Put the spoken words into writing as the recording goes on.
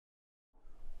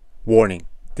Warning: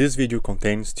 this video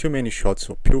contains too many shots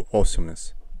of pure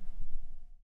awesomeness.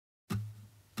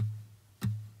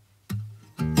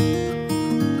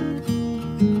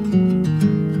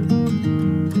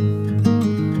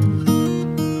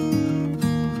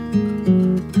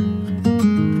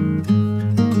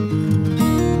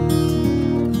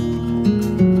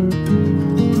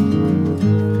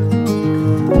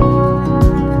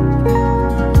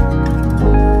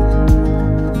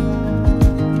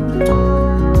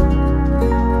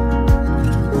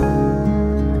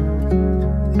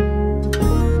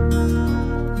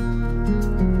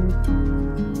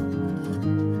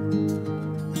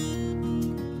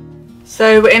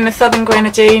 So we're in the southern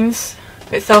Grenadines.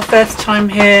 It's our first time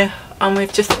here and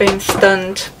we've just been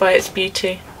stunned by its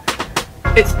beauty.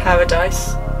 It's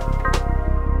paradise.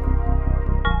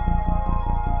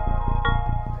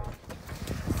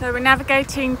 So we're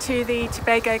navigating to the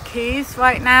Tobago Cays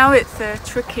right now. It's a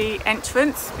tricky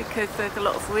entrance because there's a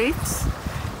lot of reefs.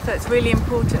 So it's really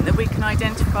important that we can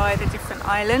identify the different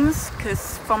islands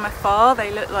because from afar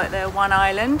they look like they're one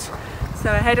island.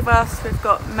 So ahead of us we've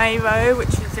got Mayreau,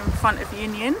 which is in front of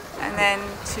Union, and then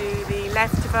to the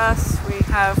left of us we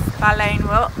have Baleine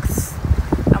Rocks,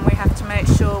 and we have to make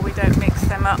sure we don't mix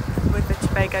them up with the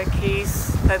Tobago Cays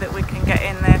so that we can get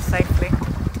in there safely.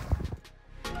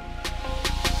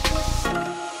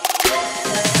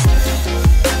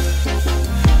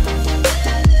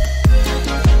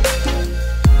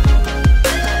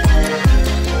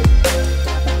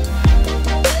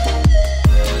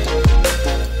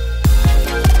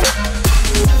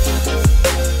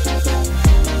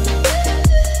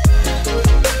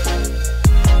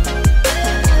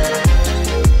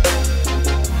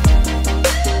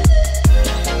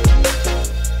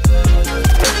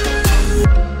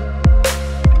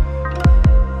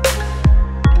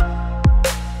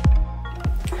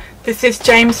 This is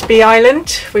James B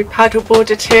Island. We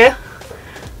paddleboarded here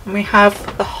and we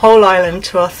have the whole island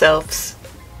to ourselves.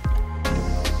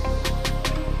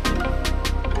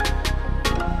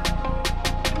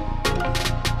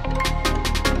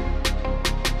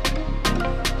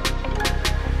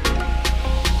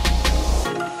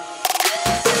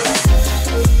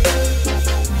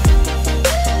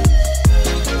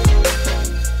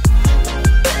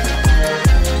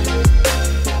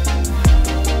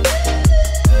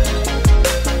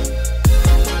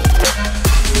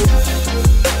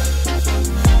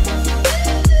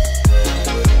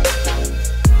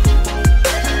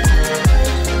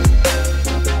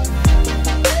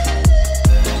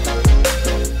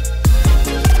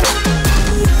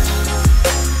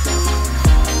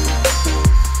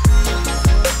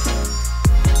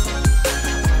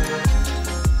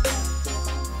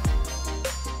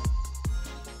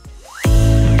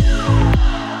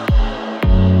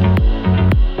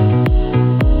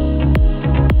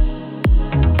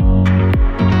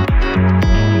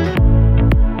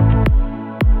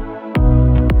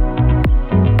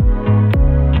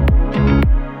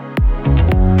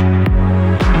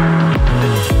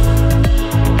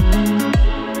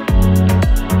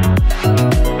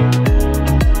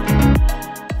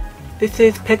 This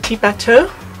is Petit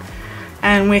Bateau,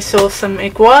 and we saw some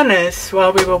iguanas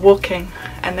while we were walking,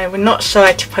 and they were not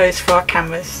shy to pose for our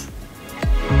cameras.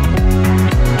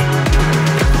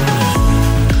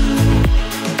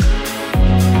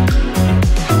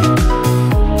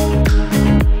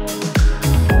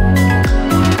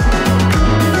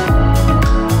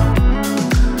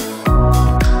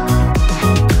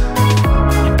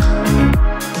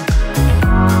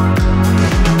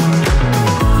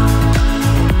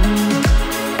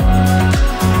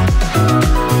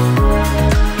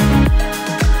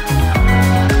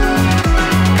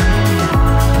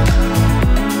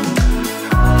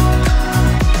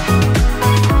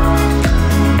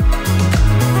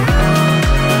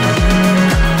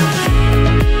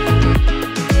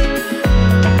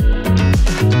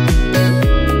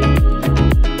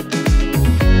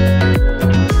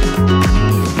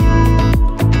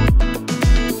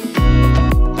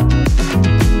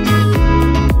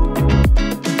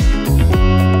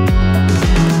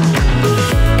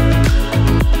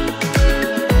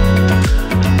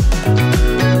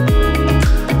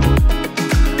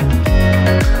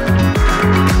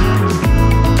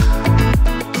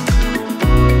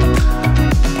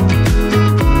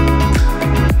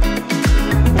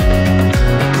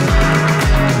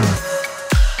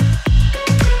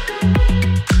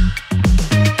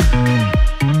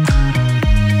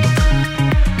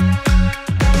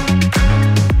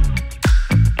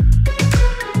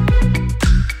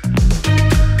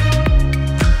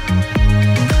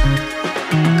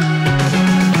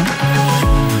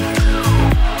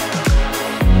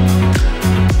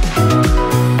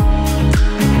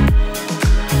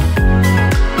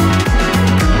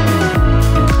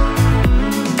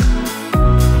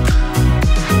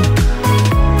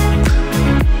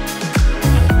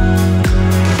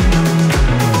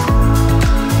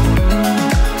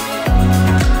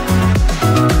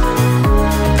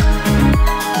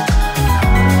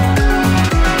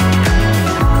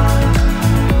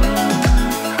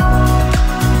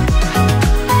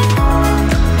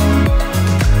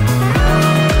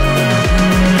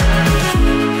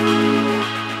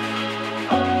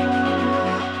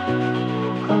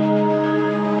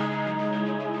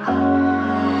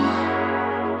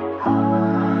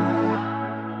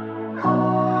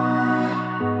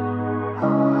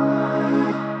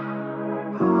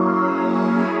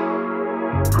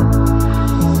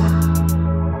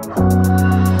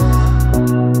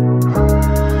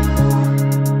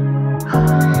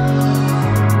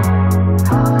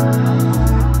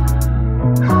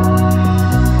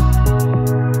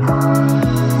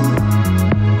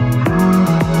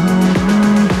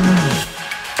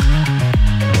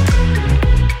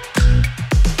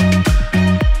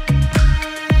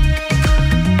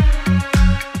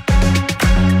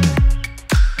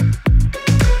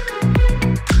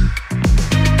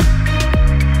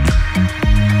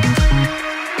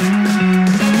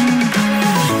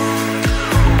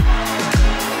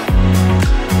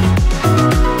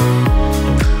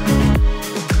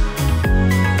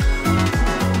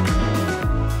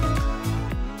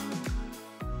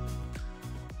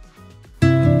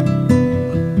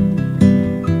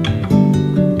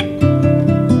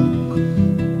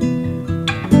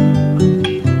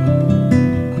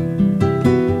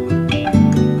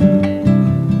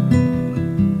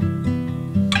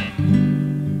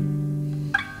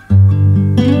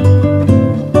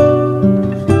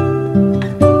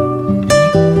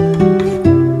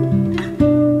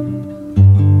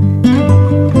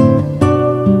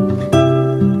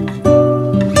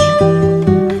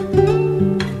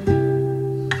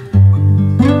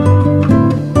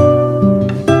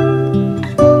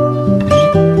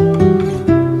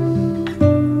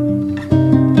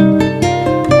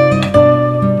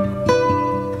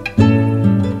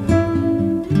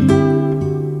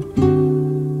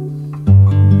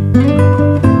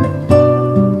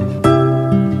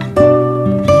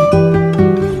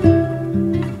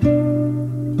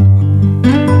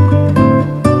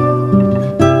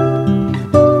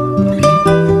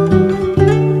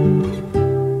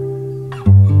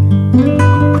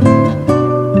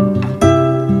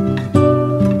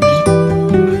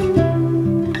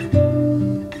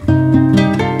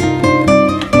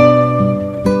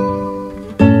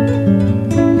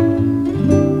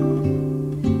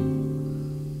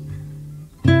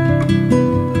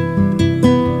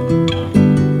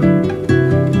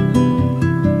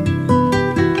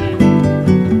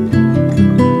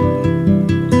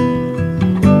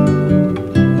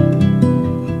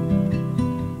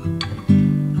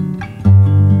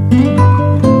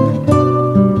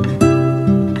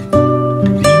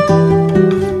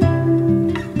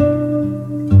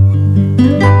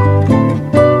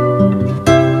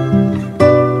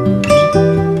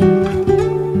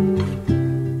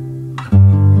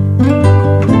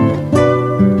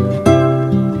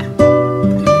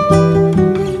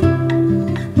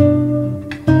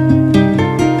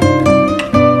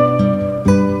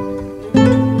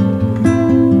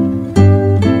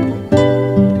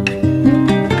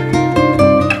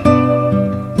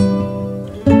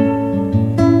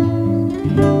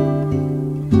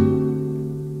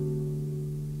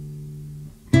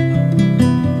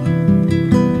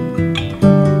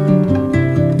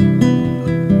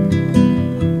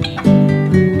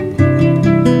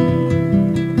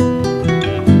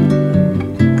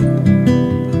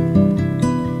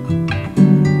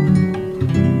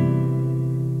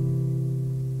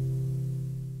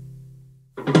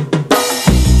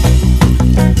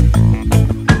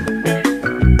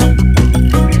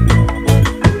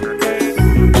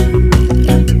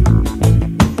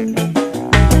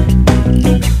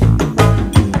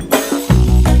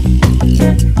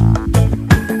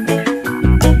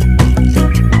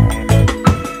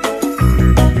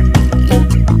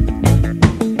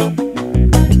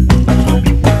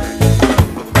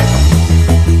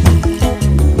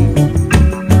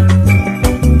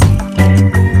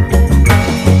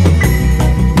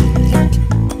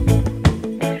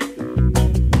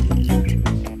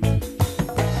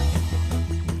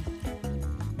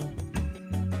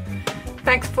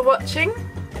 Thanks for watching.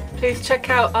 Please check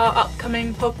out our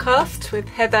upcoming podcast with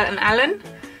Heather and Alan.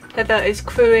 Heather is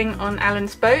crewing on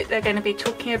Alan's boat. They're going to be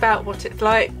talking about what it's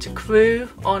like to crew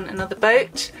on another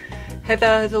boat. Heather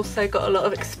has also got a lot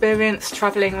of experience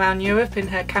travelling around Europe in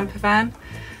her camper van,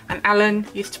 and Alan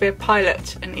used to be a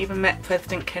pilot and even met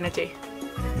President Kennedy.